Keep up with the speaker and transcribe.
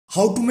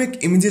How to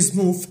make images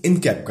move in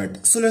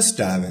CapCut. So let's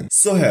dive in.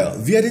 So here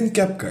we are in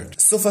CapCut.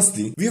 So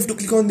firstly we have to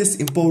click on this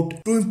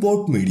import to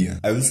import media.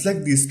 I will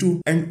select these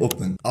two and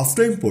open.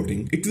 After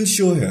importing it will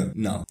show here.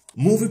 Now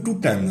move it to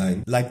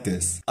timeline like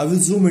this. I will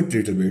zoom it a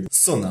little bit.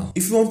 So now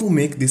if you want to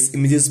make these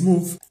images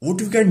move,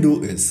 what you can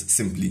do is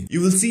simply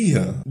you will see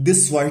here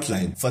this white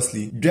line.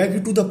 Firstly drag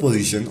it to the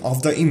position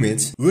of the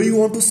image where you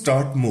want to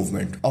start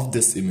movement of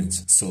this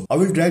image. So I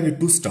will drag it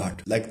to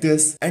start like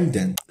this and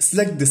then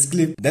select this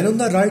clip. Then on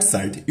the right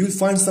side you will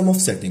find some of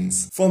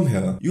settings. From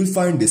here you will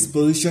find this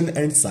position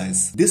and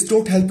size. This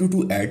dot help you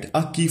to add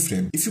a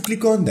keyframe. If you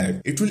click on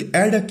that, it will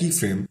add a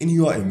keyframe in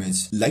your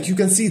image. Like you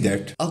can see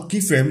that a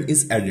keyframe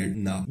is added.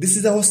 Now this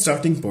is our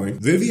starting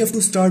point where we have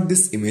to start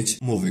this image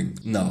moving.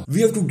 Now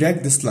we have to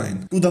drag this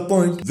line to the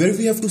point where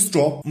we have to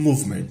stop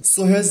movement.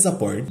 So here's the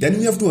point. Then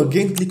we have to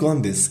again click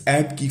on this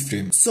add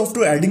keyframe. So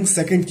after adding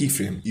second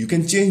keyframe, you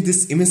can change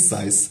this image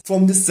size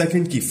from this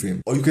second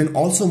keyframe, or you can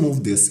also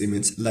move this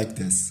image like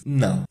this.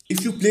 Now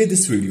if you play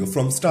this video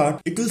from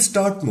start, it will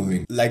start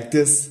moving like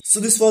this. So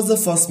this was the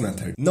first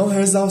method. Now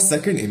here's our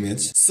second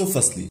image. So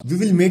firstly we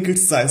will make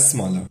its size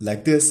smaller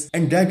like this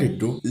and drag it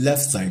to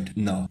left side.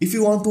 Now if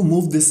you want to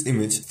move this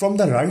image from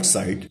the right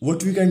side,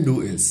 what we can do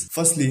is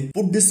firstly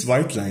put this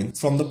white line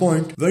from the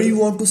point where you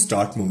want to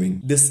start moving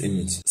this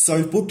image. So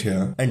I'll put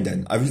here and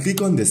then I will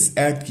click on this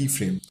add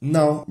keyframe.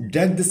 Now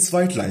drag this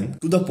white line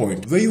to the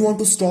point where you want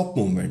to stop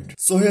movement.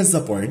 So here's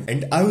the point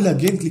and I will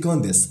again click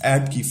on this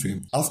add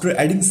keyframe. After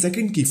adding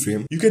second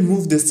keyframe, you can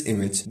move this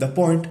image the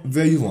point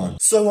where you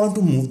want. So I want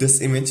to move this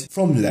image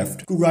from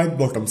left to right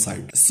bottom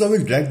side. So I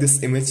will drag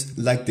this image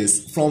like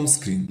this from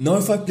screen. Now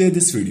if I play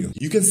this video,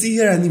 you can see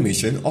here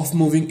animation of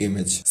moving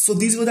image. So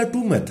these were the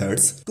two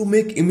methods to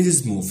make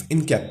images move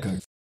in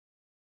CapCut.